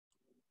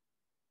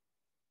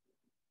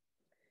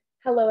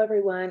Hello,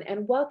 everyone,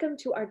 and welcome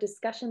to our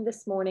discussion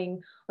this morning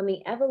on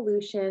the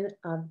evolution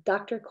of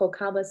Dr.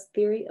 Kolcaba's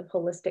theory of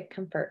holistic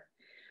comfort.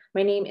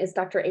 My name is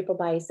Dr. April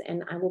Bice,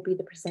 and I will be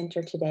the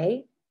presenter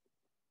today.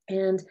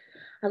 And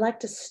I'd like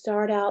to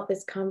start out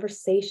this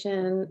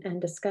conversation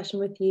and discussion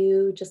with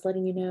you, just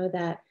letting you know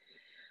that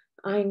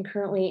I'm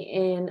currently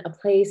in a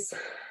place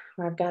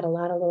where I've got a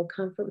lot of little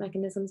comfort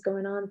mechanisms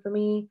going on for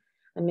me.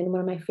 I'm in one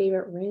of my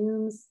favorite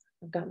rooms.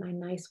 I've got my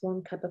nice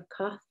warm cup of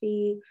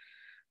coffee.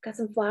 Got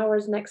some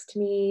flowers next to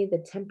me. The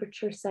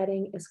temperature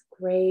setting is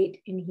great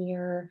in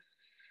here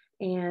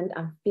and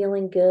I'm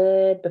feeling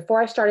good.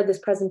 Before I started this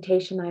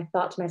presentation, I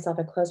thought to myself,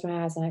 I closed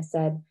my eyes and I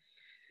said,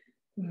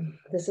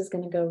 this is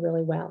going to go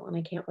really well. And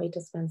I can't wait to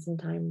spend some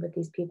time with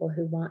these people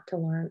who want to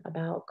learn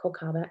about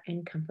Kolcaba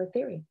and comfort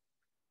theory.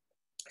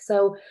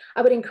 So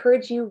I would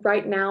encourage you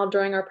right now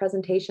during our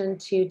presentation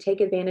to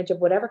take advantage of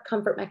whatever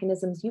comfort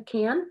mechanisms you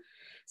can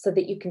so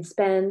that you can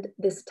spend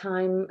this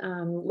time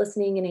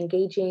listening and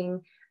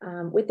engaging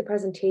with the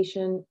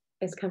presentation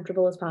as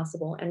comfortable as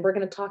possible. And we're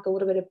going to talk a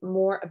little bit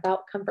more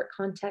about comfort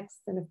context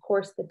and of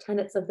course the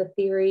tenets of the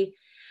theory,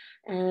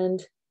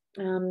 and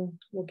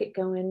we'll get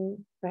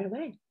going right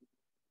away.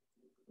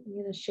 I'm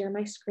going to share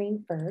my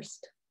screen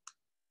first.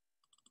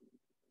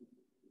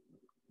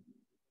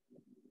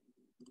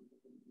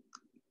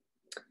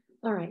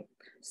 All right,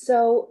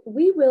 so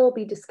we will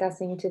be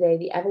discussing today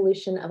the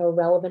evolution of a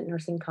relevant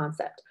nursing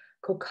concept,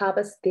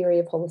 Kolcaba's theory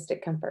of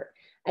holistic comfort.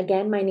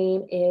 Again, my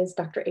name is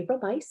Dr. April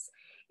Bice,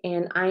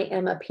 and I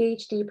am a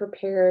PhD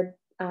prepared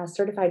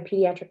certified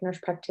pediatric nurse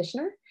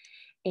practitioner.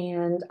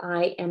 And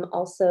I am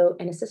also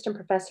an assistant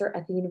professor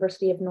at the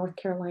University of North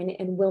Carolina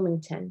in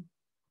Wilmington.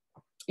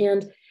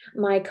 And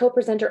my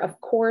co-presenter, of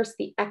course,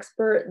 the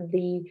expert,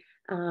 the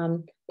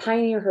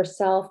pioneer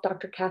herself,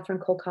 Dr. Catherine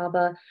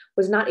Kolcaba,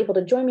 was not able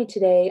to join me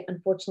today,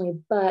 unfortunately,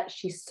 but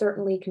she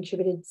certainly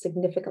contributed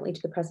significantly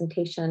to the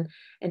presentation,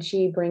 and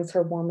she brings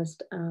her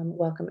warmest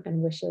welcome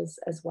and wishes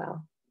as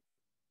well.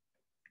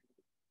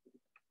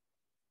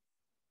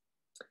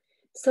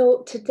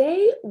 So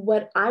today,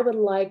 what I would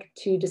like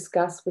to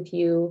discuss with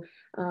you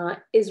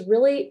is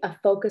really a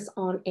focus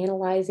on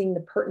analyzing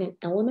the pertinent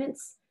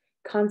elements,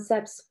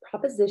 concepts,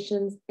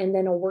 propositions, and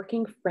then a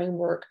working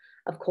framework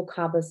of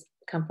Kolcaba's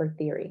comfort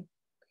theory.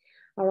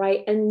 All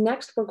right, and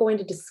next we're going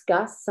to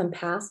discuss some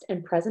past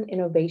and present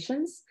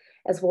innovations,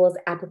 as well as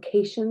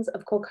applications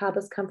of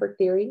Kolcaba's comfort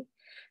theory,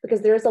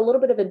 because there is a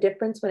little bit of a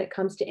difference when it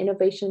comes to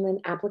innovation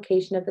and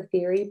application of the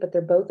theory, but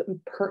they're both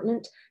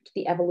pertinent to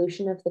the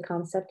evolution of the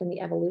concept and the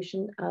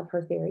evolution of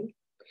her theory.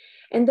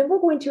 And then we're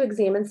going to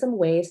examine some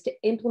ways to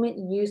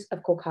implement use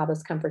of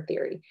Kolcaba's comfort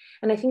theory.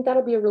 And I think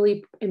that'll be a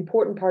really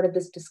important part of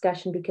this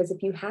discussion, because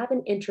if you have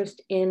an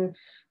interest in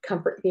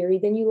comfort theory,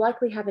 then you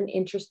likely have an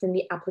interest in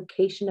the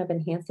application of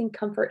enhancing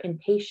comfort in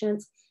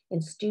patients,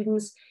 in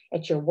students,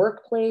 at your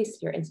workplace,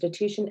 your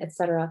institution, et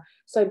cetera.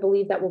 So I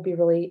believe that will be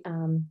really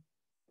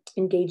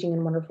engaging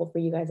and wonderful for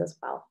you guys as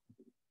well.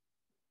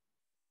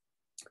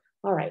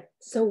 All right,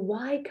 so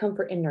why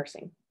comfort in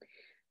nursing?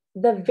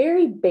 The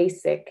very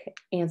basic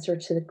answer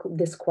to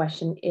this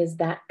question is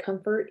that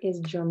comfort is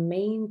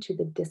germane to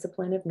the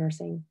discipline of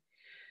nursing.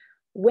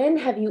 When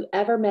have you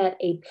ever met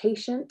a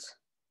patient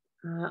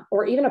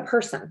or even a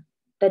person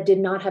that did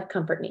not have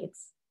comfort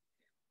needs?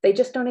 They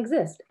just don't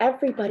exist.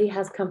 Everybody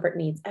has comfort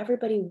needs.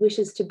 Everybody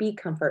wishes to be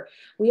comfort.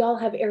 We all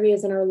have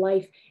areas in our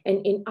life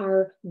and in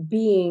our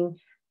being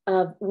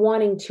of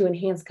wanting to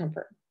enhance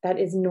comfort. That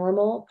is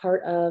normal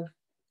part of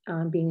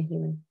being a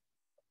human.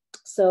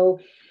 So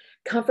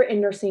comfort and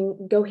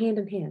nursing go hand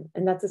in hand,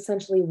 and that's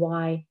essentially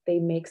why they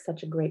make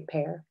such a great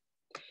pair.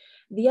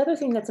 The other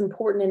thing that's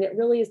important, and it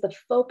really is the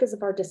focus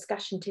of our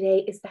discussion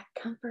today, is that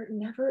comfort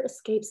never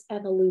escapes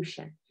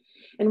evolution.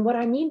 And what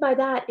I mean by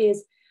that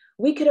is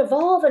we could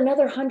evolve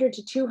another 100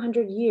 to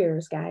 200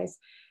 years, guys,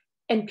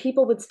 and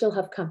people would still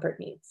have comfort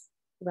needs,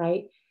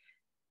 right?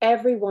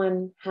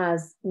 Everyone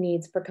has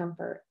needs for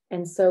comfort.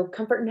 And so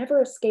comfort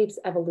never escapes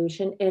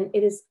evolution, and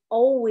it is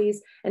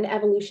always an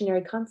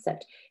evolutionary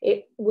concept.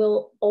 It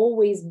will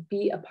always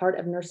be a part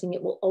of nursing.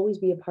 It will always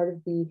be a part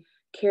of the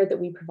care that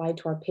we provide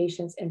to our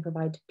patients and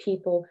provide to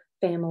people,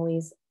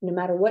 families, no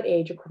matter what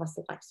age across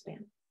the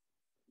lifespan.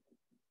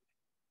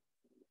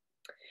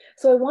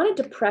 So I wanted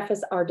to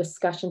preface our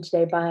discussion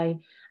today by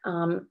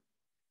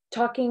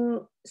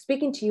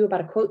speaking to you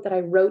about a quote that I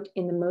wrote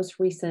in the most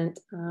recent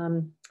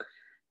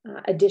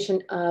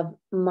edition of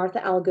Martha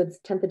Algood's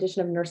 10th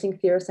edition of Nursing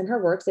Theorists and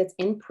Her Works. It's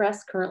in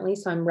press currently,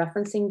 so I'm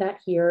referencing that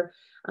here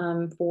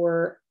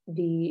for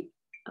the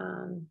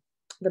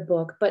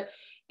book. But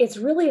it's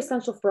really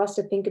essential for us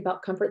to think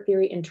about comfort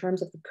theory in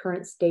terms of the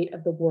current state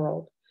of the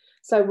world.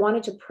 So I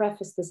wanted to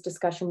preface this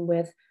discussion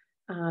with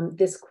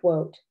this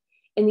quote.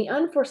 In the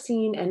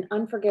unforeseen and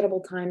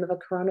unforgettable time of a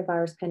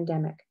coronavirus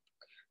pandemic,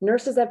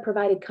 nurses have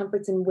provided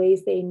comforts in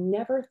ways they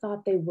never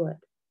thought they would.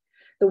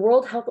 The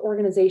World Health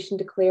Organization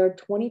declared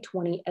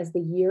 2020 as the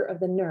year of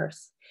the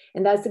nurse,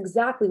 and that's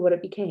exactly what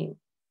it became.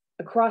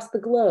 Across the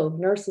globe,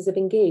 nurses have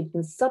engaged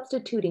in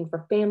substituting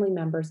for family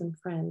members and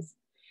friends.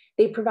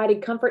 They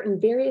provided comfort in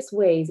various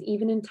ways,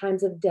 even in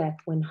times of death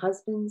when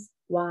husbands,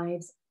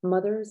 wives,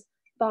 mothers,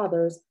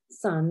 fathers,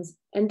 sons,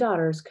 and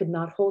daughters could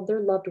not hold their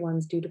loved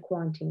ones due to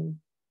quarantine.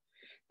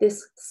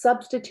 This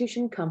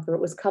substitution comfort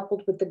was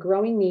coupled with the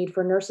growing need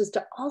for nurses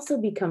to also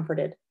be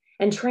comforted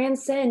and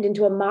transcend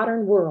into a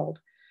modern world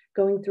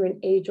going through an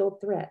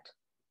age-old threat,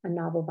 a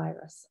novel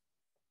virus.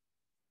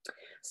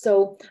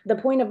 So the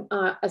point of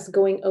us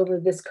going over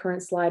this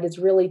current slide is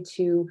really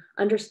to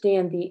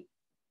understand the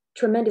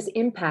tremendous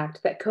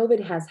impact that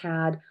COVID has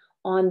had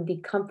on the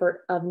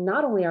comfort of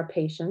not only our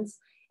patients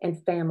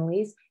and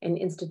families and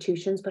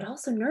institutions, but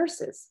also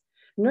nurses.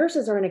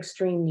 Nurses are in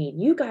extreme need.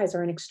 You guys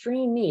are in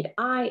extreme need.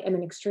 I am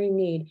in extreme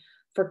need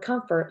for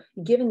comfort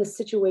given the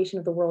situation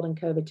of the world in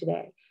COVID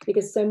today,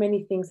 because so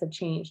many things have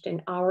changed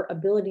and our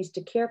abilities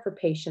to care for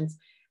patients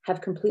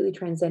have completely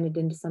transcended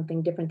into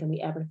something different than we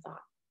ever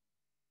thought.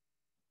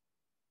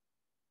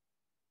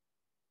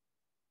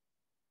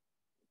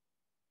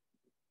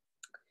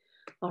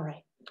 All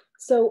right,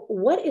 so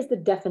what is the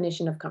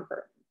definition of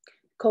comfort?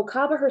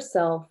 Kolcaba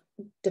herself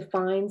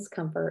defines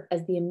comfort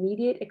as the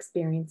immediate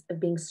experience of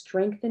being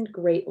strengthened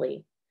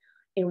greatly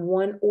in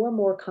one or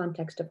more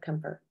context of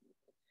comfort.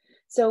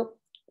 So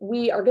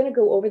we are going to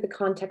go over the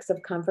context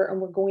of comfort and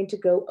we're going to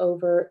go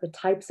over the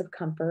types of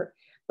comfort,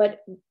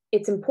 but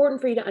it's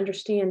important for you to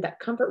understand that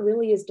comfort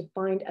really is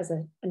defined as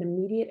an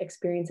immediate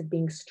experience of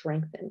being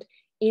strengthened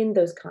in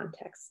those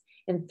contexts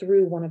and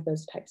through one of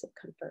those types of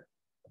comfort.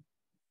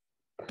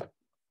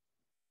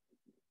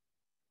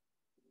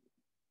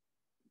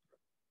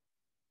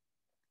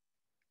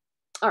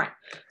 All right,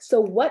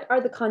 so what are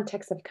the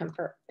contexts of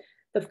comfort?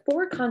 The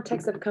four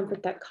contexts of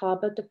comfort that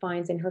Kolcaba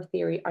defines in her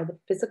theory are the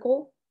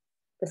physical,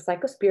 the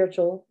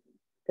psychospiritual,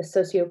 the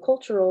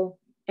sociocultural,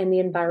 and the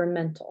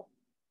environmental.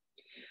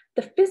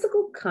 The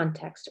physical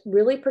context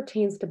really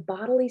pertains to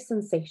bodily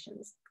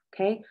sensations,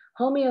 okay?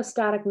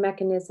 Homeostatic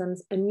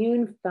mechanisms,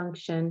 immune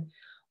function.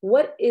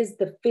 What is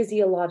the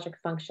physiologic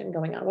function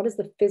going on? What is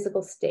the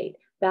physical state?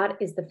 That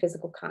is the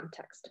physical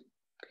context.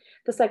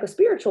 The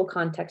psychospiritual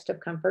context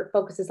of comfort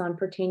focuses on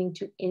pertaining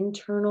to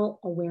internal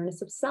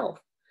awareness of self.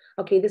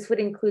 Okay, this would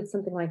include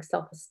something like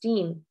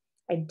self-esteem,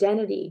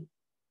 identity,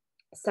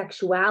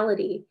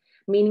 sexuality,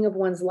 meaning of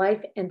one's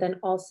life, and then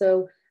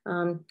also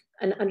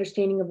an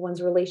understanding of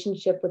one's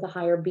relationship with a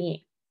higher being.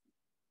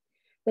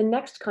 The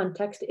next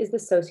context is the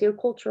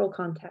sociocultural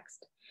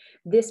context.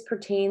 This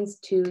pertains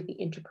to the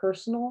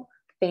interpersonal,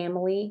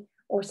 family,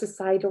 or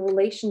societal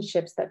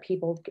relationships that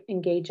people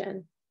engage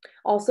in.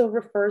 Also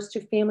refers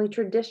to family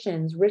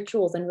traditions,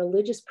 rituals, and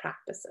religious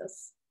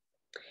practices.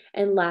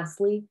 And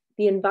lastly,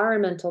 the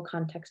environmental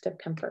context of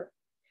comfort.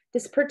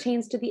 This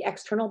pertains to the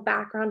external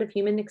background of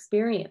human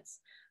experience.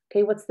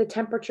 Okay, what's the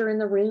temperature in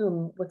the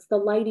room? What's the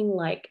lighting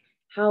like?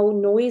 How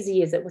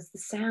noisy is it? What's the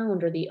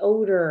sound or the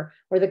odor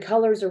or the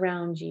colors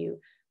around you?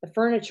 The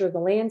furniture, the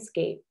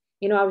landscape.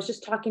 You know, I was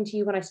just talking to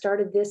you when I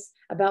started this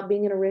about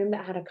being in a room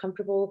that had a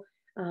comfortable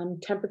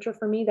temperature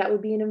for me. That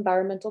would be an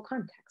environmental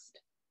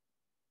context.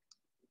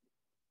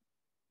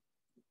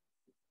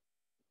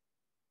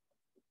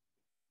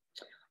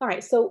 All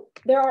right, so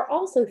there are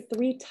also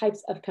three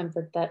types of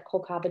comfort that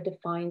Kolcaba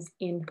defines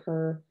in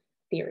her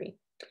theory.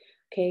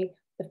 Okay,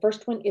 the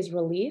first one is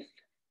relief,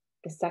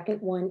 the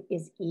second one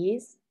is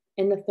ease,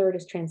 and the third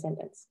is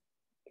transcendence.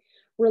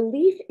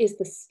 Relief is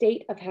the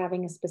state of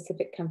having a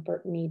specific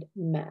comfort need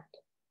met.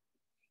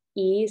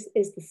 Ease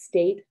is the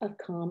state of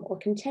calm or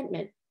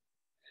contentment,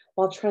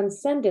 while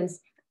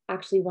transcendence,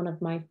 actually one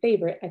of my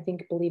favorite,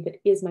 believe it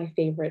is my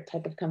favorite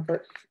type of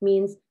comfort,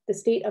 means the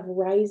state of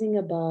rising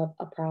above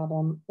a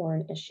problem or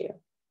an issue.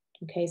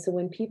 Okay, so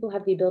when people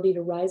have the ability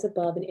to rise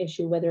above an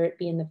issue, whether it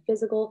be in the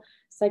physical,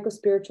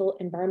 psychospiritual,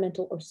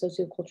 environmental, or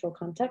sociocultural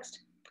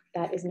context,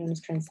 that is known as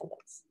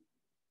transcendence.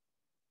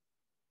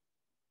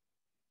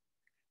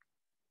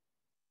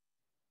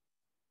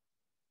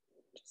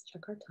 Just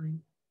check our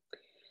time.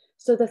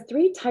 So the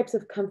three types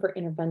of comfort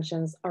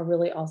interventions are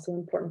really also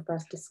important for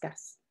us to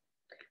discuss.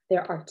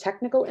 There are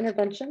technical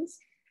interventions,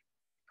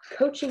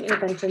 coaching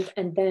interventions,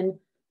 and then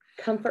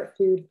comfort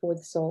food for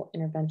the soul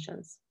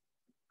interventions.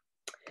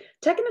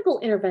 Technical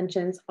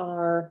interventions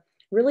are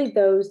really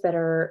those that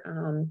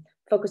are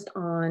focused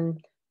on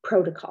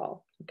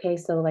protocol. Okay,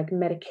 so like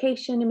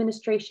medication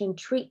administration,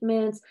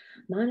 treatments,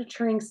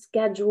 monitoring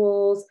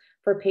schedules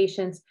for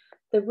patients.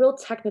 The real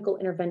technical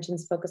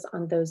interventions focus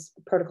on those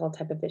protocol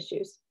type of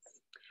issues.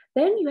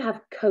 Then you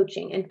have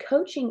coaching, and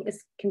coaching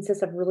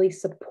consists of really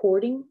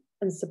supporting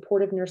and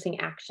supportive nursing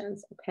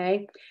actions,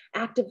 okay?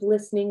 Active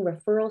listening,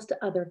 referrals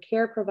to other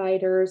care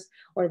providers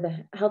or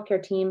the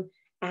healthcare team,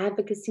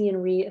 advocacy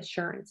and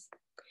reassurance.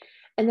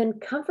 And then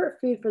comfort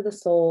food for the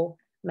soul,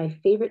 my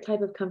favorite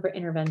type of comfort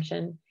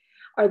intervention,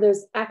 are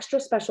those extra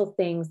special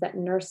things that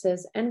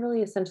nurses and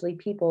really essentially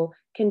people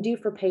can do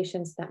for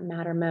patients that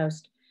matter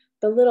most.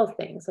 The little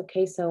things,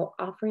 okay? So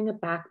offering a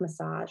back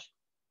massage,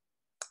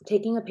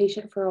 taking a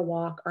patient for a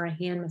walk or a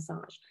hand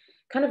massage,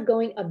 kind of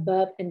going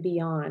above and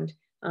beyond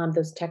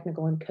those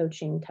technical and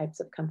coaching types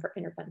of comfort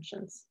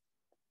interventions.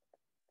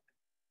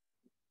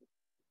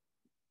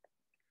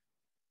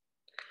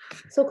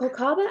 So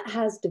Kolcaba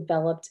has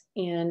developed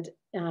and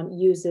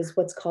uses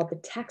what's called the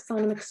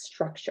taxonomic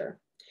structure.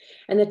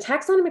 And the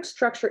taxonomic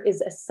structure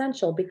is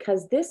essential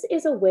because this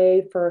is a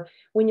way for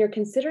when you're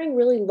considering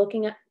really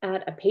looking at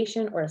a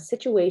patient or a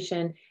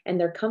situation and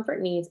their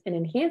comfort needs and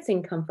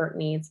enhancing comfort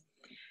needs,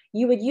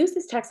 you would use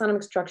this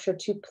taxonomic structure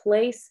to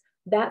place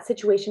that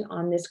situation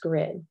on this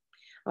grid.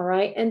 All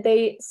right, and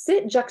they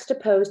sit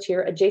juxtaposed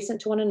here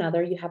adjacent to one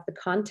another. You have the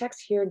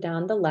context here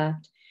down the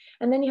left,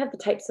 and then you have the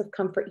types of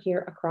comfort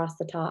here across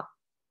the top.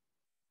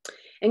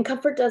 And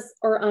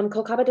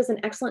Kolcaba does an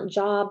excellent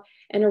job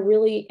and a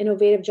really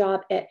innovative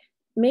job at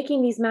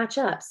making these match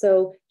up.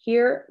 So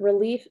here,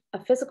 relief, a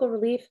physical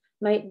relief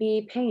might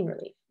be pain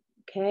relief,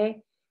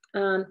 okay?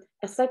 A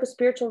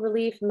psychospiritual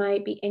relief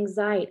might be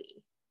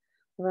anxiety,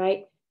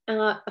 right?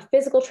 A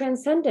physical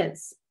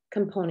transcendence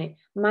component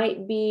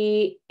might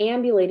be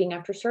ambulating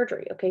after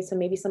surgery. Okay, so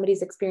maybe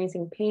somebody's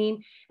experiencing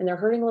pain and they're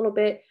hurting a little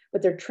bit,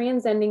 but they're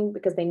transcending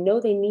because they know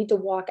they need to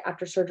walk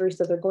after surgery.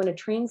 So they're going to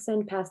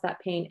transcend past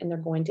that pain and they're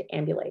going to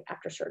ambulate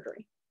after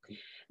surgery.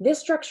 This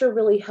structure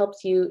really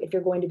helps you if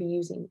you're going to be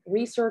using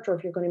research or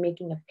if you're going to be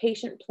making a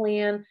patient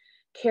plan,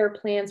 care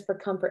plans for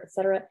comfort, et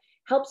cetera,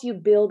 helps you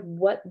build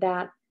what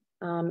that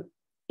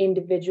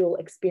individual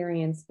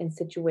experience and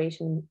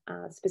situation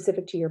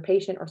specific to your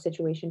patient or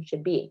situation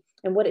should be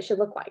and what it should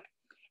look like.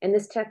 And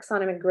this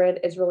taxonomic grid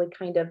is really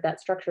kind of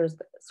that structure is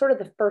sort of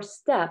the first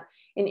step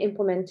in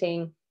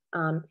implementing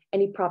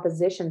any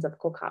propositions of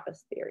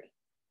Kolcaba's theory.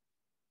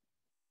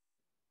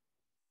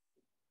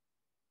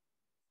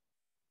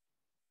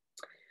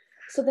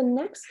 So the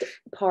next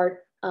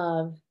part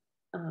of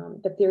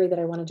the theory that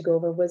I wanted to go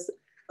over was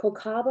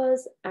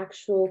Kolcaba's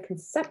actual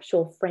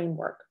conceptual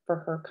framework for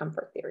her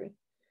comfort theory.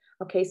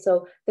 Okay,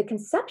 so the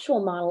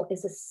conceptual model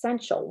is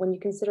essential when you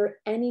consider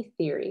any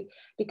theory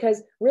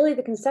because really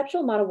the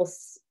conceptual model will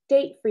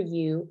state for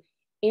you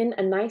in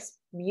a nice,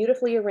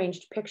 beautifully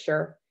arranged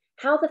picture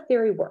how the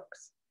theory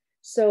works.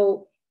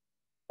 So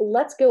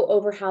let's go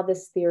over how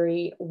this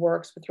theory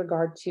works with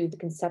regard to the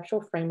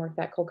conceptual framework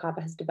that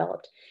Kolcaba has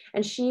developed.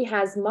 And she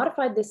has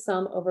modified this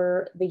some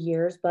over the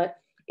years, but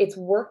its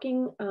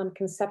working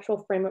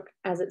conceptual framework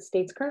as it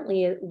states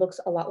currently, it looks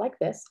a lot like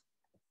this.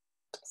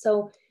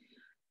 So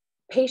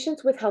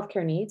patients with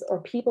healthcare needs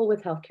or people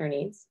with healthcare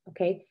needs,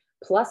 okay,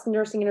 plus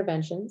nursing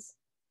interventions,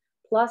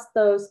 plus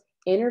those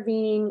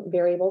intervening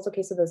variables,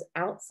 okay, so those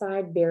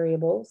outside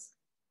variables,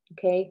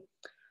 okay,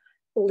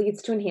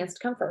 leads to enhanced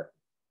comfort.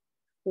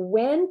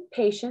 When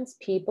patients,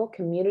 people,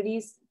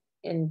 communities,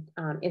 and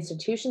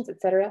institutions,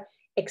 et cetera,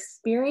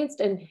 experienced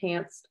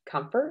enhanced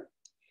comfort,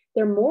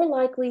 they're more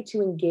likely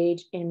to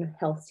engage in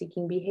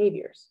health-seeking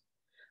behaviors.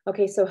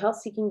 Okay, so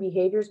health-seeking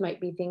behaviors might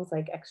be things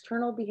like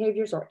external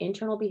behaviors or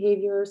internal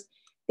behaviors,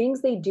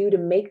 things they do to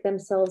make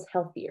themselves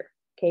healthier.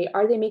 Okay,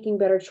 are they making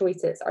better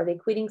choices? Are they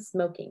quitting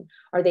smoking?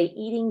 Are they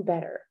eating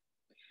better?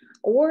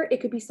 Or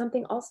it could be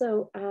something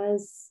also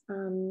as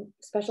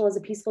special as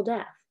a peaceful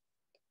death.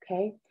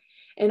 Okay,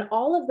 and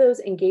all of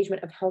those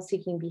engagement of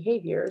health-seeking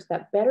behaviors,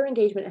 that better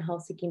engagement in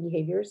health-seeking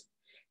behaviors,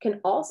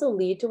 can also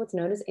lead to what's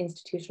known as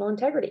institutional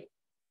integrity.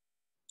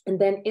 And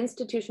then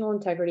institutional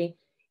integrity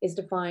is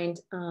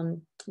defined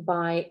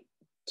by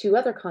two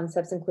other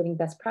concepts, including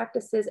best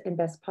practices and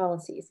best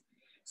policies.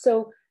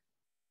 So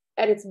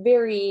at its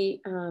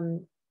very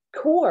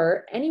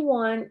core,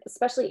 anyone,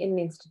 especially in an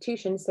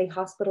institution, say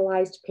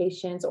hospitalized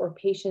patients or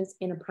patients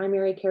in a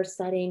primary care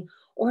setting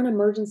or an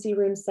emergency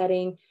room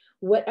setting,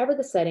 whatever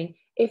the setting,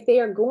 if they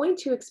are going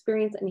to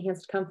experience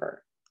enhanced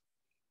comfort,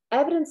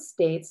 evidence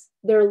states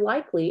they're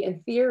likely, in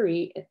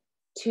theory,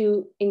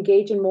 to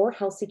engage in more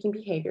health-seeking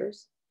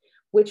behaviors,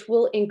 which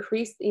will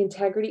increase the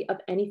integrity of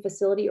any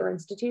facility or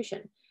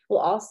institution, will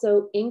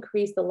also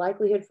increase the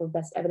likelihood for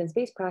best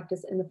evidence-based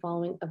practice in the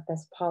following of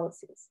best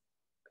policies.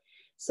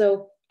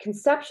 So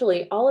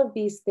conceptually, all of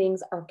these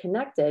things are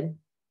connected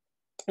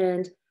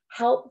and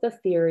help the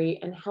theory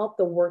and help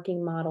the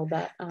working model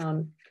that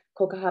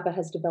Kolcaba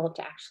has developed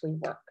to actually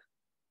work.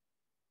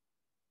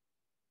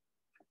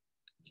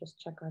 Just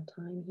check our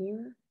time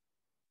here.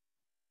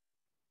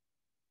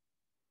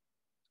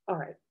 All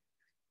right.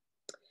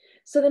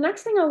 So the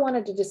next thing I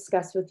wanted to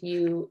discuss with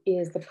you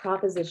is the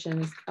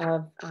propositions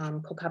of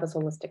Kolcaba's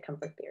holistic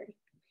comfort theory.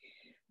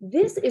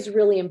 This is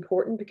really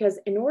important because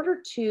in order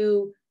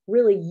to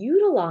really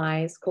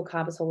utilize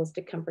Kolcaba's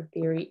holistic comfort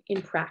theory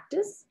in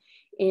practice,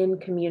 in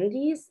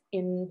communities,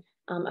 in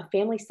a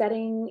family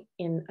setting,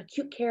 in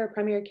acute care,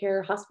 primary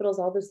care, hospitals,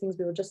 all those things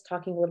we were just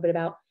talking a little bit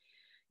about,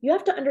 you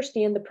have to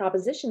understand the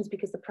propositions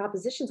because the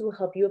propositions will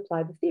help you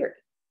apply the theory.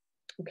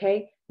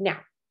 Okay, now,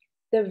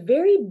 the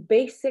very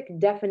basic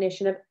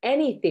definition of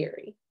any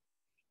theory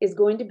is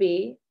going to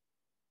be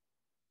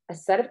a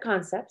set of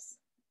concepts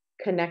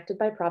connected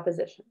by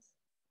propositions.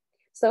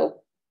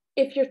 So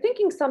if you're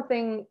thinking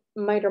something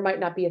might or might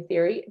not be a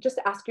theory, just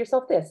ask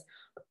yourself this: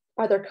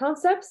 are there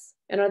concepts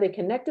and are they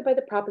connected by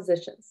the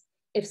propositions?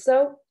 If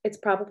so, it's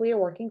probably a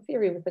working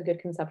theory with a good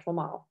conceptual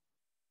model.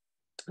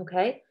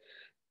 Okay.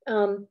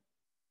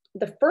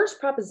 The first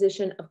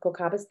proposition of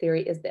Kolcaba's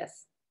theory is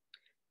this: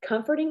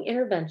 Comforting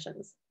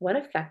interventions, when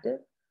effective,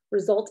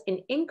 result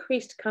in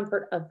increased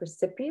comfort of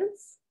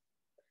recipients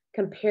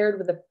compared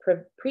with a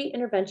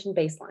pre-intervention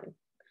baseline.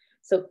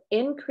 So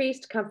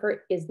increased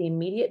comfort is the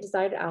immediate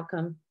desired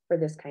outcome for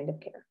this kind of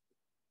care.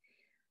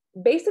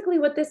 Basically,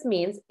 what this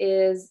means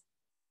is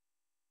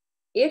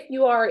if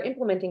you are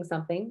implementing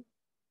something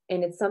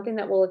and it's something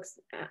that will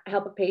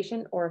help a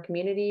patient or a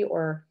community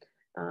or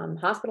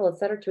hospital, et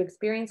cetera, to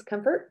experience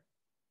comfort,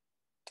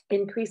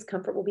 increased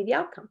comfort will be the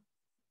outcome,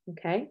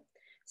 okay?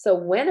 So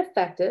when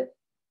effective,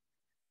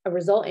 a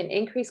result in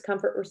increased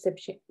comfort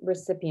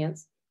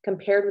recipients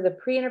compared with a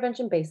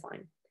pre-intervention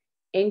baseline.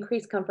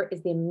 Increased comfort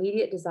is the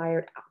immediate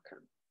desired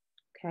outcome,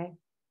 okay?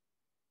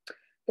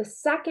 The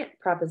second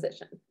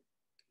proposition,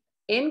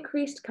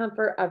 increased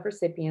comfort of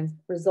recipients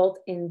results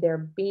in their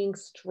being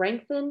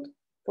strengthened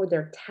for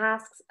their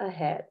tasks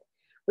ahead,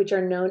 which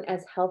are known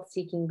as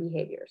health-seeking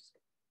behaviors.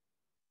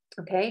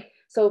 Okay,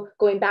 so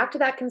going back to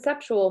that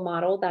conceptual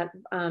model, that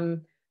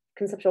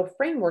conceptual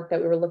framework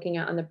that we were looking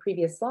at on the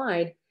previous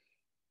slide,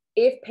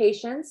 if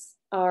patients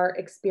are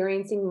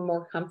experiencing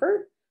more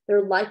comfort,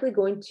 they're likely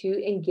going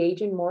to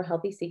engage in more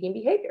healthy-seeking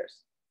behaviors.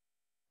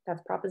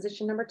 That's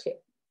proposition number 2.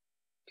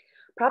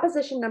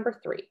 Proposition number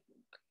 3,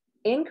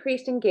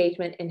 increased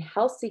engagement in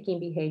health-seeking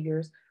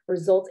behaviors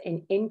results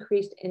in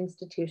increased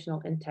institutional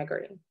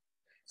integrity.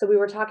 So we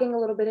were talking a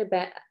little bit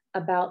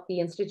about the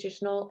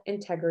institutional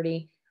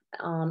integrity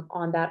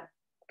on that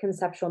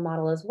conceptual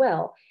model as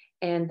well,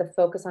 and the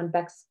focus on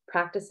best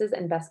practices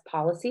and best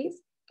policies.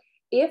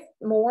 If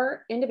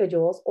more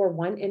individuals or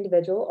one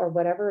individual or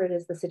whatever it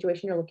is, the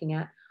situation you're looking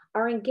at,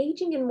 are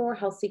engaging in more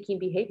health-seeking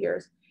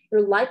behaviors,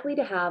 you're likely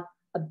to have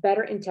a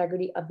better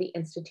integrity of the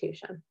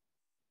institution.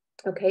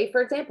 Okay,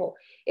 for example,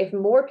 if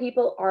more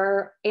people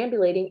are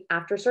ambulating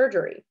after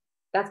surgery,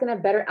 that's going to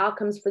have better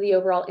outcomes for the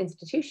overall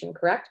institution,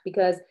 correct?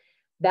 Because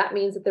that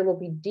means that there will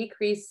be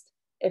decreased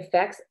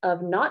effects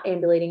of not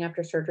ambulating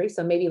after surgery.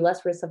 So maybe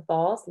less risk of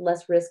falls,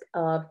 less risk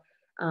of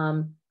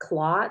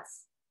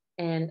clots,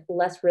 and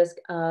less risk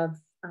of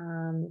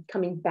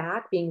coming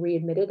back, being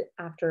readmitted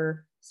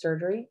after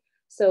surgery.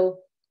 So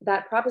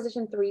that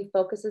proposition 3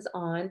 focuses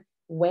on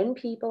when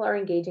people are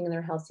engaging in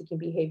their health-seeking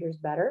behaviors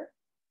better,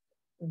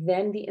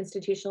 then the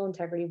institutional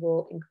integrity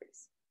will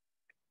increase.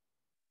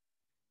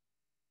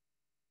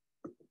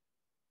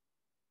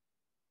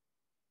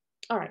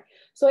 All right,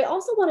 so I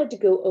also wanted to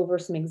go over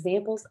some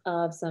examples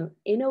of some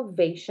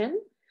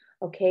innovation,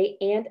 okay,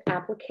 and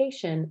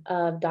application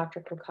of Dr.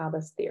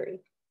 Kolcaba's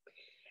theory.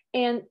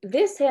 And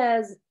this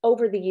has,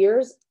 over the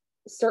years,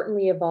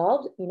 certainly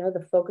evolved. You know,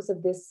 the focus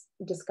of this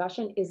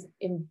discussion is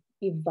in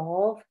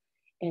evolve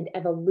and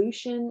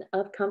evolution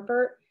of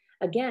comfort.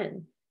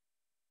 Again,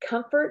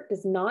 comfort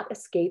does not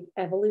escape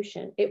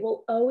evolution. It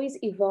will always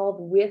evolve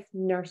with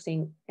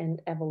nursing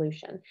and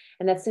evolution.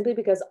 And that's simply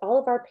because all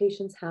of our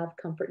patients have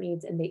comfort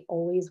needs and they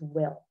always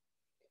will.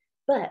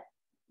 But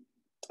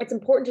it's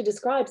important to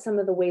describe some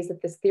of the ways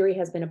that this theory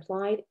has been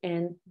applied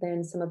and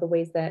then some of the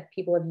ways that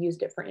people have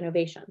used it for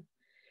innovation.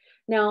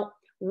 Now,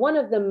 one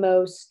of the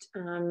most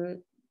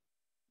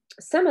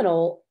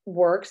seminal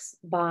works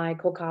by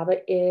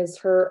Kolcaba is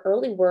her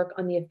early work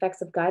on the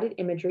effects of guided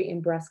imagery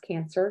in breast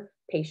cancer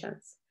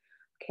patients.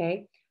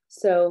 Okay,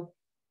 so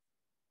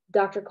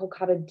Dr.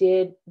 Kolcaba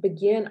did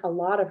begin a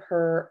lot of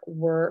her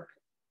work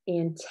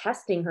in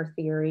testing her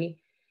theory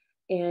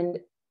and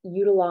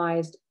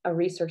utilized a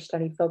research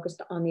study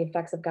focused on the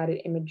effects of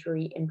guided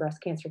imagery in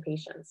breast cancer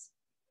patients.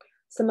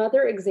 Some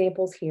other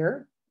examples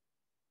here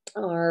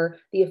are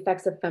the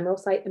effects of femoral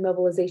site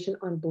immobilization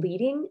on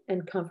bleeding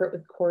and comfort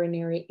with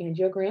coronary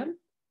angiogram.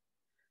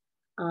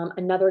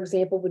 Another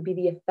example would be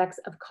the effects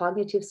of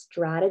cognitive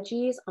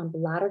strategies on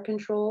bladder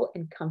control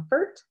and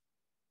comfort.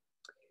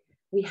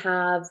 We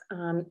have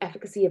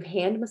efficacy of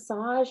hand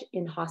massage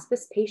in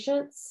hospice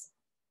patients,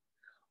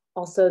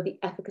 also the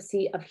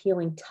efficacy of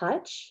healing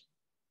touch,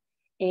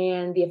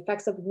 and the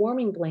effects of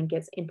warming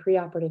blankets in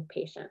preoperative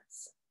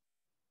patients.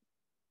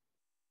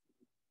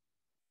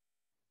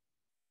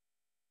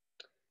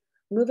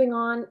 Moving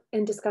on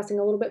and discussing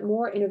a little bit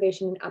more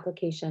innovation and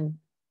application.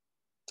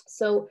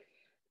 So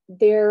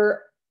the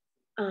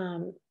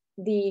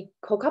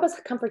Kolcaba's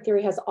comfort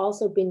theory has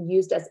also been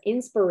used as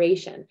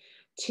inspiration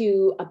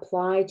to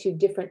apply to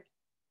different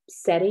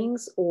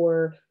settings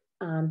or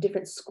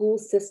different school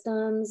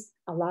systems.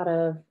 A lot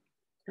of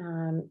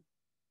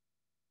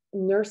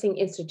nursing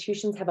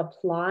institutions have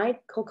applied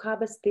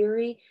Kolcaba's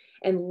theory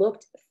and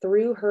looked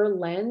through her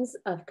lens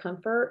of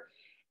comfort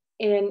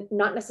and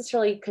not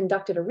necessarily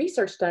conducted a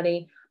research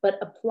study, but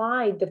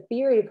applied the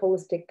theory of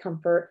holistic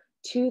comfort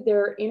to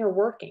their inner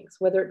workings,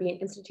 whether it be an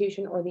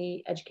institution or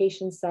the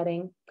education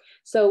setting.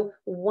 So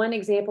one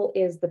example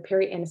is the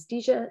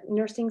peri-anesthesia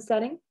nursing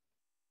setting,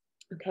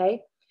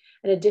 okay?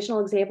 An additional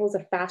example is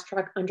a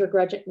fast-track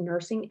undergraduate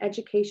nursing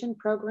education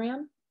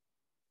program.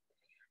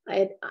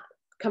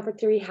 Comfort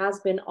theory has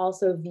been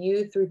also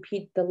viewed through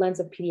the lens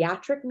of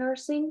pediatric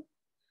nursing,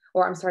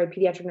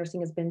 pediatric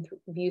nursing has been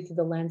viewed through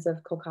the lens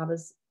of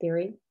Kolcaba's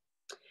theory.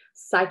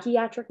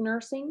 Psychiatric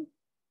nursing,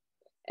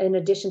 in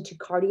addition to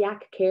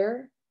cardiac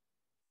care,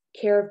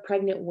 care of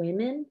pregnant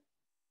women,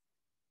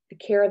 the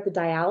care of the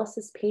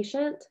dialysis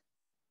patient.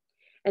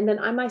 And then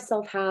I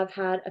myself have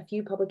had a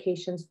few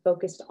publications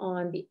focused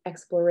on the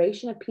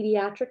exploration of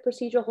pediatric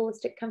procedural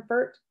holistic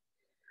comfort.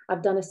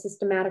 I've done a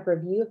systematic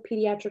review of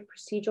pediatric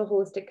procedural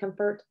holistic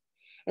comfort.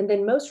 And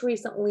then most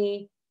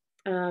recently,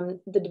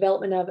 the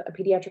development of a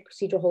pediatric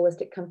procedural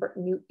holistic comfort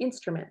new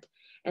instrument.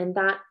 And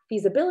that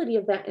feasibility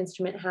of that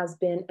instrument has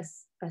been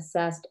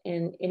assessed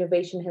and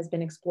innovation has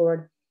been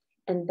explored.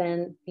 And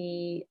then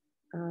the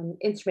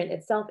instrument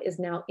itself is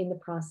now in the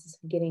process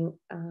of getting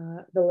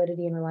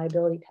validity and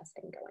reliability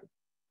testing going.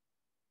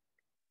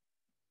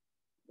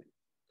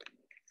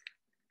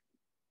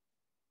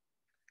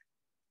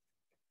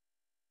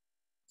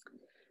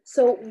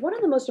 So one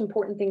of the most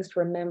important things to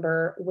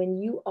remember when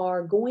you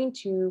are going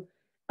to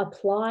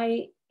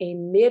apply a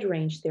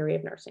mid-range theory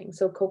of nursing.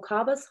 So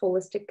Kolcaba's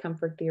holistic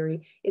comfort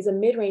theory is a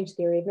mid-range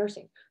theory of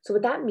nursing. So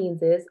what that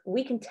means is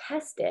we can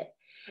test it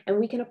and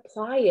we can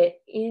apply it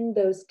in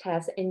those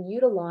tests and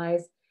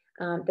utilize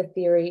the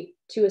theory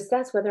to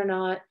assess whether or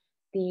not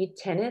the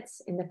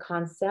tenets and the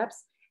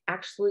concepts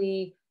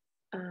actually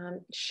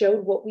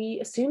showed what we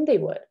assumed they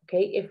would.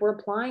 Okay, if we're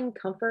applying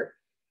comfort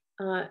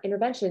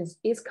interventions,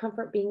 is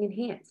comfort being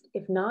enhanced?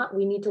 If not,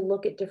 we need to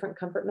look at different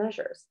comfort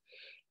measures.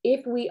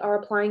 If we are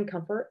applying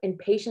comfort and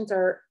patients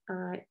are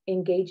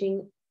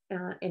engaging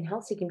in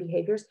health-seeking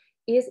behaviors,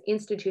 is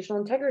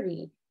institutional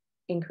integrity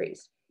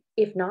increased?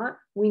 If not,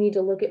 we need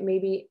to look at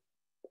maybe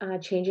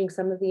changing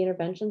some of the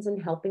interventions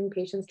and helping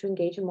patients to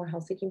engage in more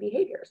health-seeking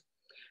behaviors.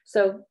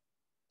 So,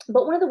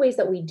 but one of the ways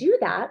that we do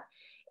that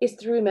is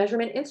through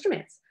measurement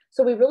instruments.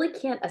 So we really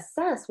can't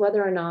assess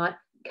whether or not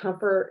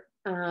comfort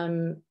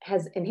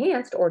has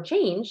enhanced or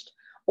changed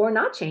or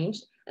not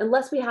changed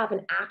unless we have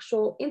an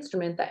actual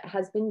instrument that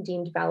has been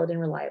deemed valid and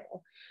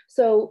reliable.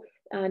 So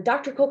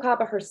Dr.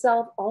 Kolcaba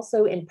herself,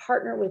 also in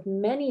partner with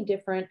many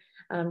different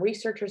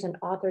researchers and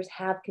authors,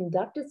 have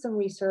conducted some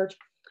research,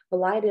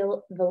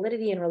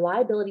 validity and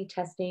reliability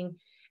testing,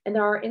 and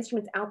there are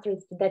instruments out there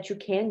that you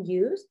can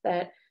use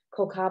that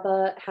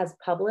Kolcaba has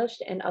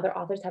published and other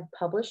authors have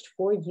published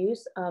for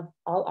use of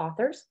all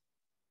authors.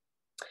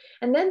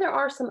 And then there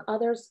are some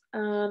others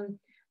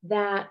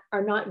that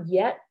are not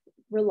yet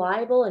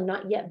reliable and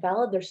not yet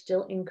valid. They're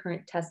still in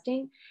current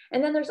testing.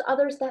 And then there's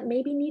others that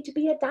maybe need to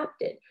be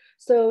adapted.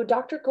 So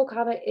Dr.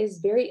 Kolcaba is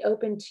very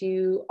open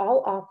to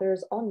all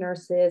authors, all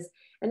nurses,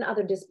 and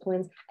other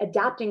disciplines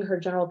adapting her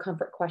general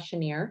comfort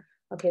questionnaire.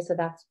 Okay, so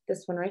that's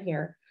this one right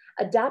here.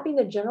 Adapting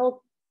the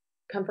general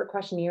comfort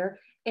questionnaire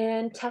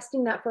and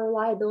testing that for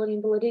reliability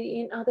and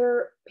validity in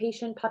other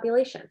patient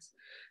populations.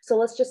 So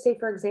let's just say,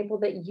 for example,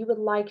 that you would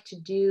like to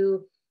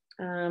do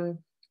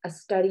a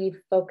study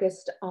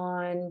focused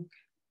on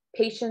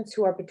patients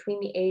who are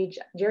between the age,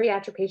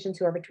 geriatric patients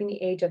who are between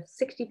the age of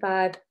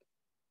 65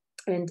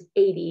 and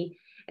 80,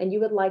 and you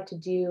would like to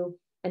do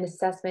an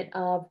assessment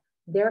of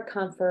their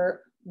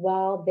comfort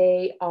while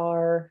they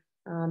are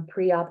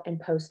pre-op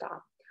and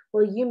post-op.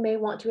 Well, you may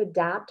want to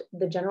adapt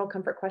the general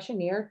comfort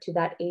questionnaire to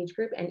that age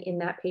group and in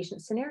that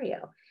patient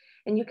scenario.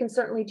 And you can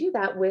certainly do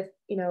that with,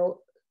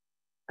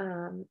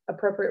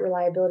 appropriate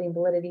reliability and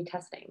validity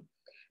testing.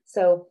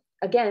 So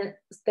again,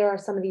 there are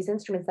some of these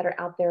instruments that are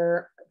out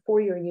there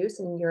for your use,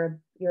 and your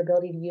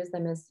ability to use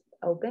them is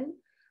open.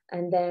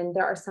 And then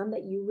there are some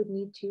that you would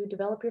need to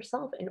develop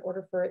yourself in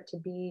order for it to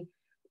be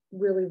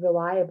really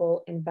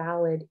reliable and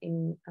valid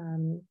in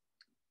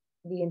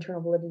the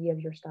internal validity of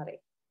your study.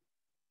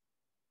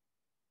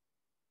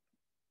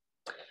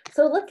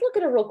 So let's look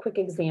at a real quick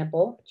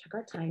example. Check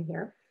our time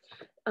here.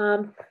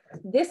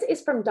 This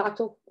is from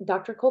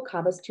Dr.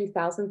 Kolcaba's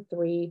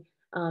 2003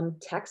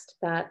 text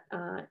that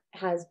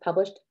has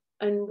published,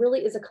 and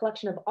really is a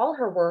collection of all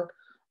her work,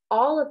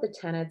 all of the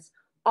tenets,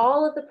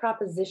 all of the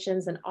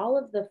propositions, and all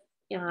of the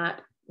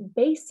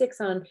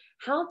basics on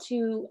how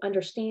to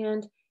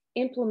understand,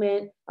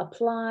 implement,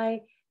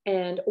 apply,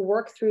 and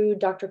work through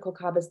Dr.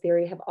 Kolcaba's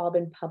theory have all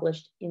been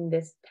published in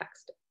this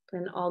text.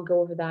 And I'll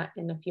go over that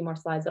in a few more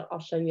slides. I'll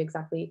show you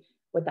exactly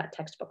what that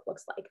textbook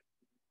looks like.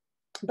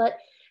 But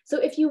so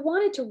if you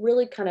wanted to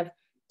really kind of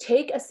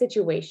take a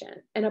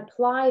situation and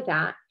apply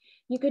that,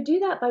 you could do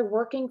that by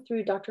working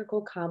through Dr.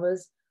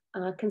 Kolcaba's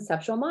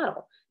conceptual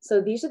model.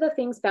 So these are the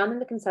things found in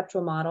the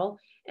conceptual model,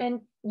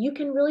 and you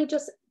can really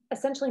just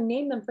essentially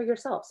name them for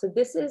yourself. So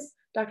this is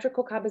Dr.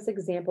 Kolcaba's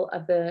example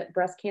of the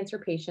breast cancer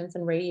patients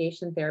and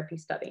radiation therapy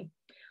study.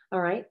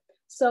 All right,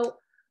 so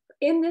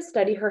in this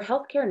study, her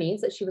healthcare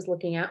needs that she was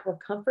looking at were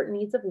comfort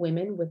needs of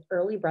women with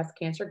early breast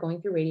cancer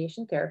going through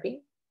radiation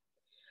therapy.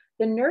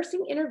 The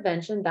nursing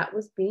intervention that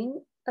was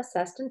being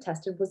assessed and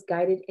tested was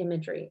guided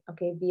imagery,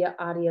 okay, via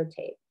audio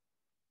tape.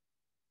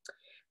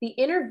 The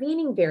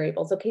intervening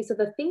variables, okay, so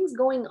the things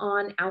going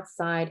on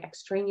outside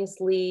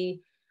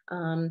extraneously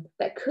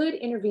that could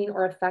intervene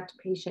or affect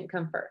patient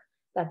comfort.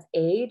 That's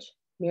age,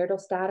 marital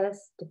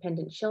status,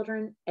 dependent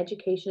children,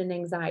 education, and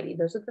anxiety.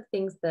 Those are the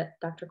things that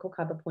Dr.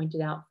 Kolcaba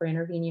pointed out for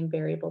intervening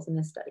variables in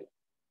this study.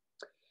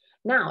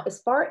 Now,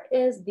 as far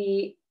as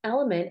the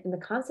element and the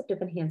concept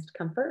of enhanced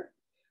comfort,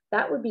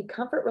 That would be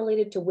comfort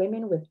related to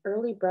women with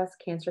early breast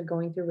cancer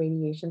going through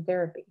radiation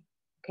therapy.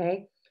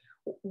 Okay.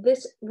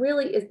 This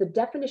really is the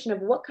definition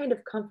of what kind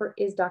of comfort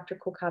is Dr.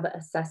 Kolcaba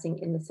assessing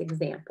in this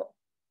example.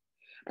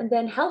 And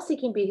then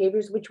health-seeking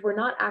behaviors, which were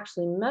not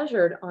actually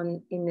measured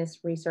on in this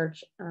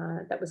research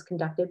that was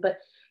conducted, but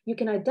you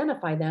can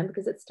identify them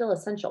because it's still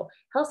essential.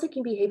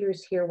 Health-seeking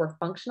behaviors here were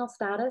functional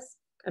status,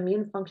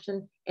 immune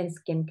function, and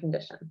skin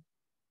condition.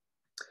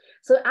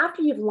 So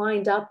after you've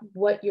lined up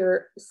what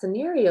your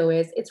scenario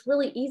is, it's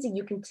really easy.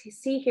 You can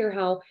see here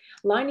how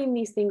lining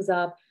these things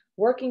up,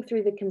 working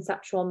through the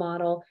conceptual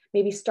model,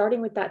 maybe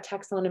starting with that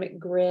taxonomic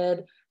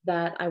grid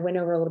that I went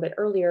over a little bit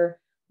earlier,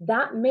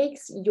 that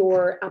makes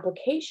your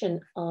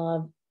application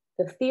of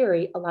the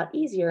theory a lot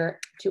easier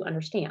to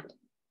understand.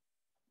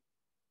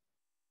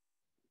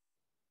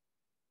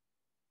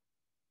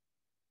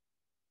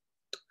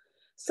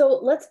 So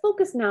let's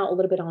focus now a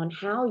little bit on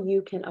how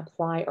you can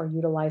apply or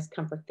utilize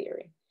comfort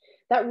theory.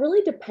 That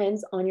really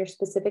depends on your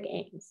specific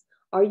aims.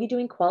 Are you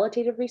doing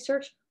qualitative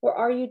research or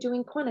are you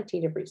doing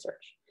quantitative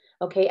research?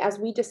 Okay, as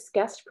we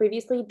discussed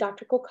previously,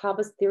 Dr.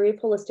 Kolcaba's theory of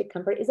holistic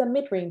comfort is a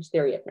mid-range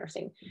theory of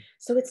nursing.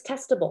 So it's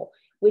testable,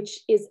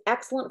 which is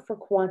excellent for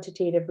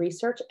quantitative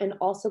research and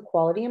also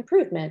quality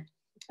improvement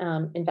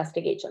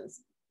investigations.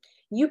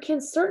 You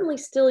can certainly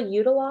still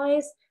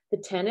utilize the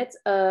tenets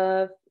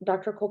of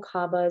Dr.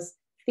 Kolcaba's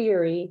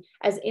theory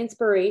as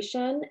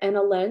inspiration and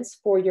a lens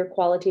for your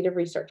qualitative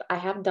research. I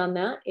have done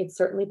that. It's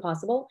certainly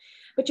possible.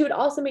 But you would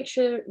also make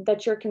sure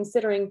that you're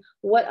considering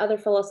what other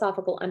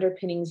philosophical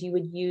underpinnings you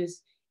would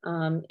use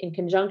in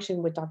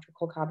conjunction with Dr.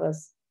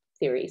 Kolcaba's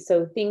theory.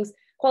 So things,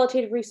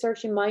 qualitative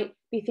research, you might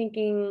be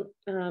thinking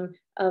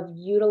of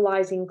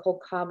utilizing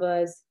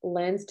Kolcaba's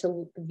lens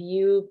to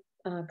view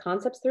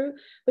concepts through,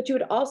 but you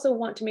would also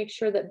want to make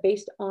sure that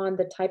based on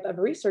the type of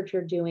research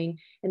you're doing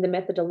and the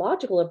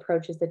methodological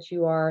approaches that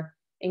you are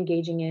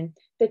engaging in,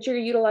 that you're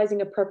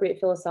utilizing appropriate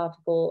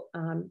philosophical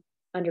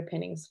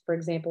underpinnings, for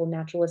example,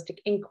 naturalistic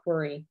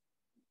inquiry,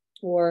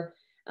 or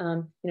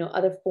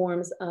other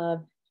forms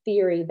of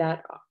theory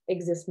that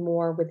exist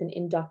more within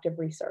inductive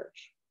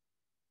research.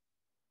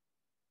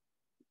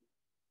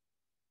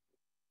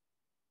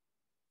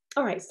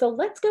 All right, so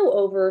let's go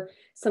over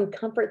some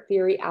comfort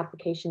theory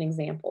application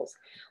examples.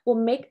 We'll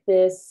make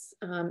this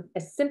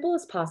as simple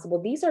as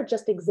possible. These are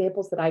just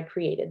examples that I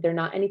created. They're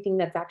not anything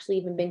that's actually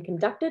even been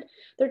conducted.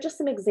 They're just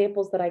some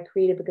examples that I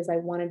created because I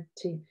wanted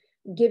to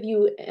give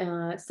you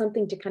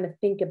something to kind of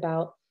think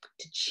about,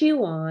 to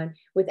chew on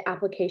with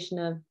application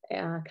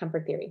of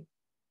comfort theory.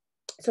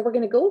 So we're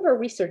going to go over a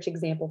research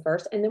example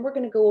first, and then we're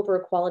going to go over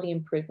a quality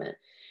improvement.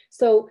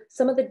 So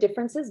some of the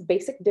differences,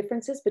 basic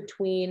differences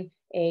between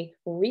a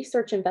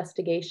research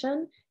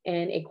investigation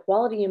and a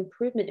quality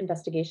improvement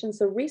investigation.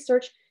 So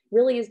research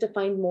really is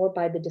defined more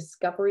by the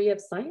discovery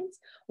of science,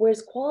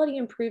 whereas quality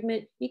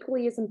improvement,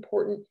 equally as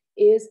important,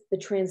 is the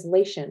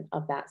translation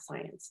of that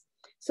science.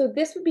 So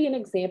this would be an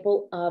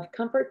example of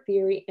comfort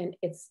theory and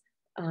its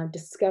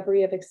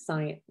discovery of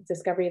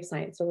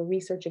science, so a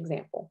research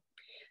example.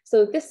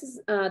 So this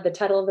is the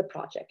title of the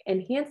project,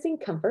 Enhancing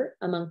Comfort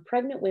Among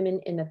Pregnant Women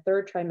in the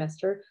Third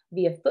Trimester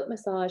via Foot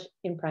Massage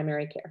in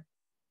Primary Care.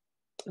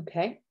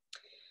 Okay,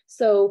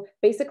 so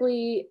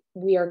basically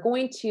we are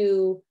going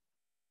to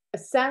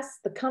assess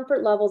the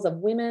comfort levels of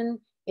women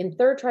in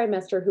third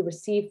trimester who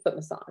receive foot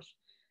massage.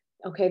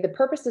 Okay, the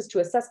purpose is to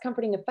assess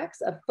comforting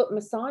effects of foot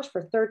massage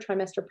for third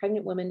trimester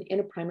pregnant women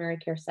in a primary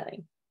care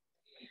setting.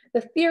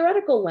 The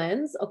theoretical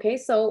lens, okay,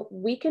 so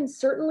we can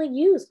certainly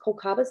use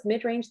Kolcaba's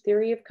mid-range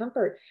theory of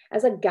comfort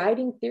as a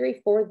guiding theory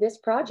for this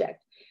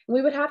project. And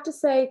we would have to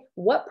say,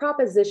 what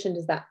proposition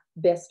does that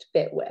best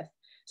fit with?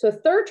 So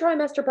third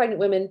trimester pregnant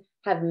women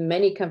have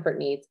many comfort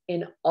needs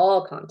in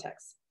all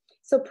contexts.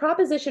 So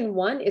proposition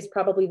 1 is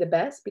probably the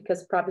best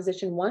because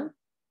proposition 1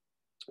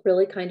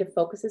 really kind of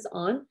focuses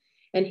on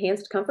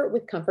enhanced comfort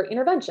with comfort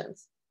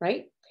interventions,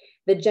 right?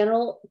 The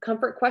general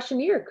comfort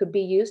questionnaire could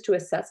be used to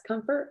assess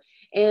comfort.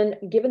 And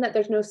given that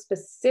there's no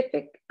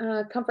specific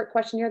comfort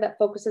questionnaire that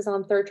focuses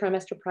on third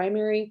trimester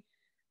primary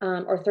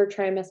or third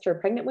trimester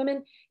pregnant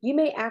women, you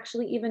may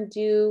actually even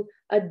do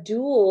a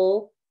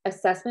dual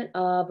assessment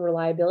of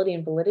reliability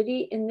and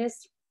validity in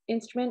this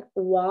instrument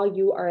while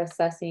you are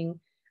assessing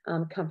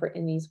comfort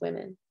in these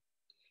women.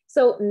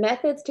 So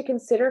methods to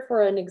consider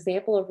for an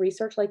example of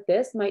research like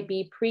this might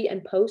be pre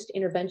and post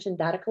intervention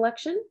data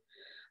collection.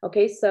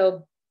 Okay,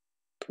 so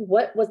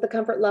what was the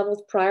comfort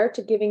levels prior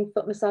to giving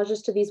foot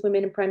massages to these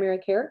women in primary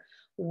care?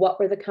 What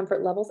were the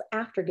comfort levels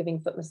after giving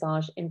foot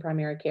massage in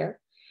primary care?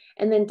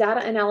 And then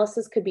data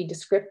analysis could be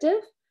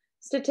descriptive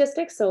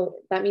statistics. So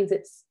that means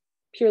it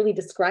purely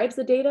describes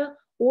the data,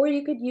 or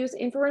you could use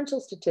inferential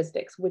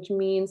statistics, which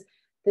means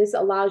this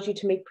allows you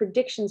to make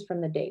predictions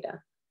from the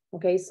data.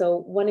 Okay, so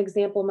one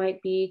example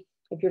might be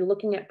if you're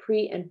looking at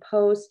pre and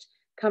post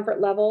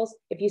comfort levels,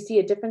 if you see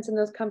a difference in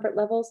those comfort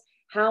levels,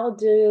 how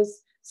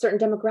does certain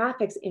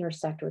demographics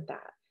intersect with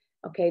that?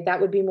 Okay,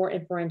 that would be more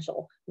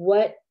inferential.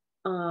 What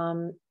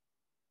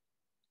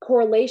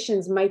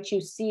correlations might you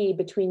see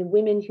between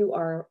women who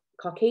are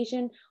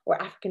Caucasian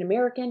or African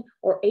American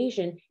or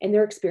Asian and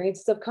their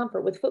experiences of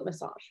comfort with foot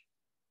massage,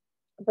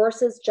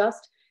 versus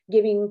just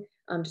giving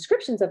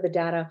descriptions of the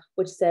data,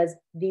 which says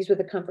these were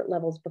the comfort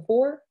levels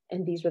before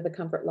and these were the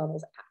comfort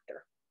levels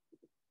after.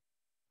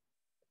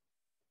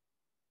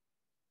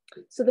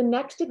 So the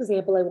next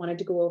example I wanted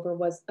to go over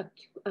was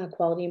a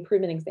quality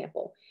improvement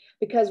example,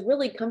 because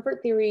really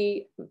comfort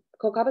theory,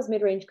 Kolcaba's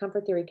mid-range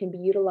comfort theory can be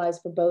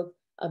utilized for both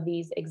of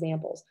these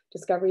examples,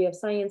 discovery of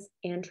science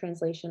and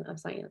translation of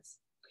science.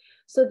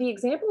 So the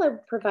example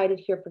I've provided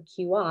here for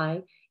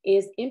QI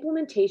is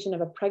implementation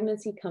of a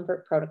pregnancy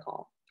comfort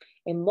protocol,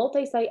 a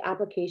multi-site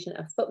application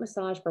of foot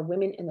massage for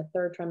women in the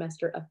 3rd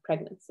trimester of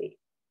pregnancy.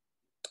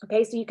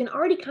 Okay, so you can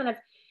already kind of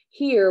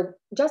hear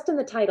just in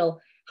the title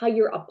how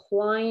you're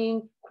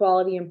applying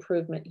quality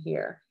improvement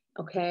here,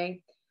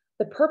 okay?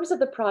 The purpose of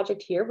the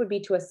project here would be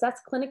to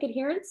assess clinic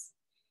adherence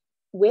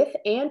with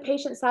and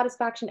patient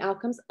satisfaction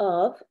outcomes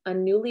of a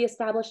newly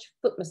established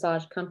foot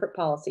massage comfort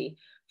policy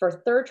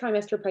for 3rd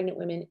trimester pregnant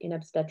women in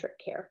obstetric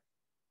care.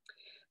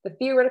 The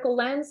theoretical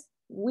lens,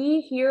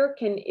 we here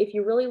can, if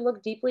you really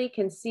look deeply,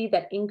 can see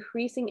that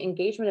increasing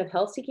engagement of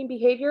health-seeking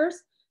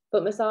behaviors,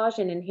 foot massage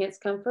and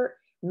enhanced comfort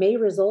may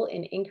result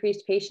in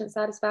increased patient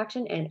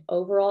satisfaction and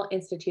overall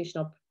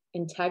institutional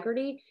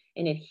integrity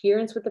and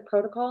adherence with the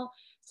protocol.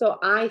 So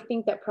I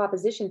think that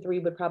proposition 3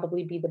 would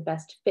probably be the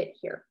best fit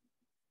here.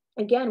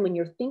 Again, when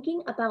you're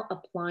thinking about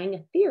applying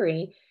a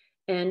theory,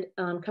 and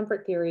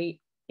comfort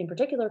theory in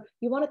particular,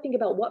 you want to think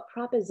about what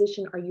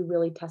proposition are you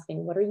really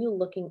testing? What are you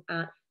looking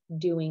at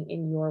doing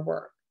in your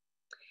work?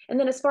 And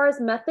then as far as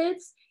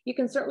methods, you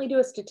can certainly do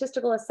a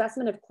statistical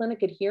assessment of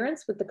clinic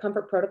adherence with the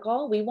comfort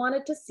protocol. We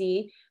wanted to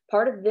see,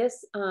 part of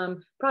this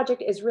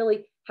project is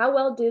really how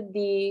well did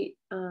the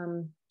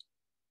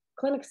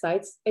clinic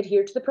sites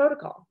adhere to the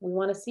protocol. We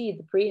want to see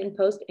the pre and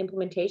post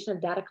implementation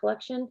of data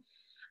collection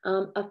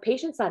of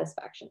patient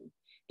satisfaction.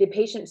 Did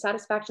patient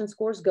satisfaction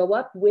scores go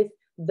up with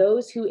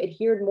those who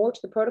adhered more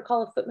to the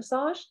protocol of foot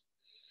massage?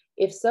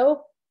 If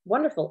so,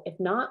 wonderful. If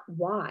not,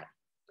 why?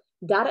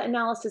 Data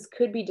analysis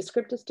could be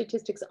descriptive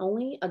statistics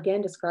only,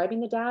 again,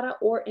 describing the data,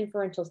 or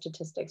inferential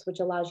statistics,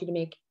 which allows you to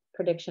make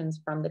predictions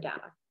from the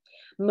data.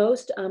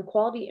 Most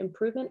quality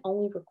improvement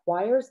only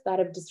requires that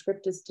of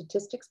descriptive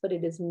statistics, but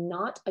it is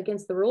not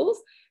against the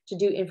rules to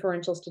do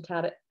inferential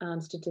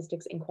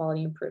statistics in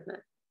quality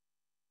improvement.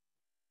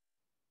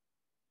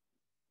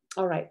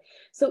 All right,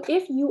 so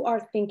if you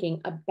are thinking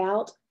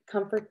about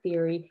comfort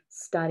theory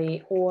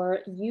study or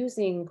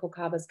using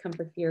Kolcaba's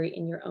comfort theory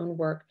in your own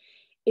work,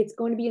 it's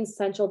going to be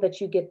essential that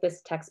you get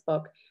this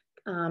textbook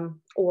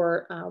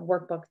or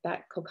workbook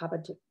that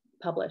Kolcaba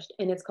published,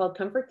 and it's called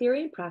Comfort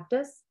Theory and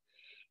Practice.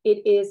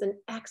 It is an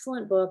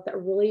excellent book that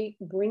really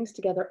brings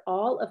together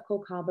all of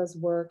Kolcaba's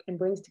work and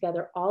brings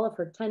together all of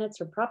her tenets,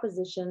 her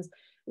propositions,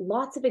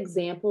 lots of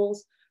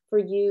examples for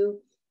you.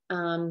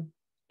 And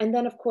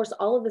then, of course,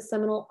 all of the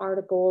seminal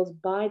articles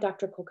by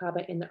Dr.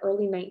 Kolcaba in the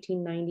early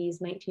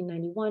 1990s,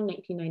 1991,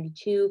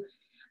 1992.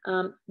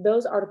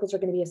 Those articles are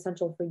going to be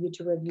essential for you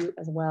to review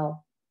as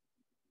well.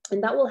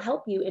 And that will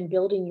help you in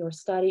building your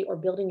study or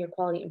building your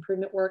quality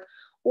improvement work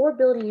or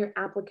building your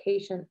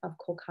application of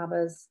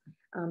Kolcaba's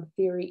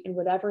theory in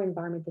whatever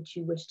environment that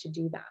you wish to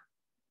do that.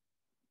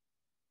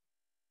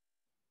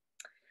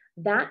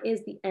 That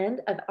is the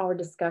end of our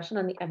discussion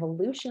on the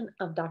evolution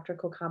of Dr.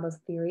 Kolcaba's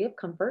theory of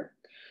comfort.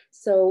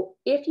 So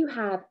if you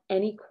have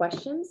any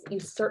questions, you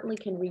certainly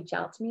can reach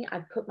out to me.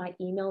 I've put my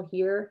email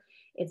here.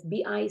 It's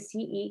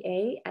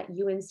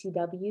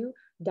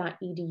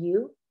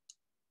bicea@uncw.edu.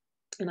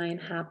 And I am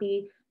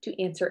happy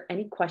to answer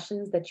any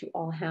questions that you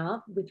all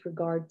have with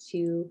regard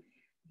to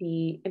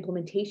the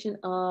implementation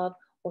of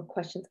or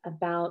questions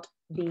about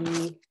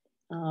the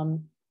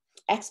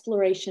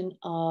exploration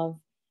of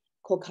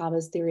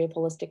Kolcaba's theory of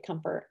holistic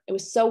comfort. It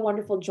was so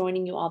wonderful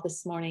joining you all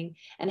this morning,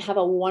 and have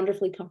a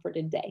wonderfully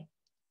comforted day.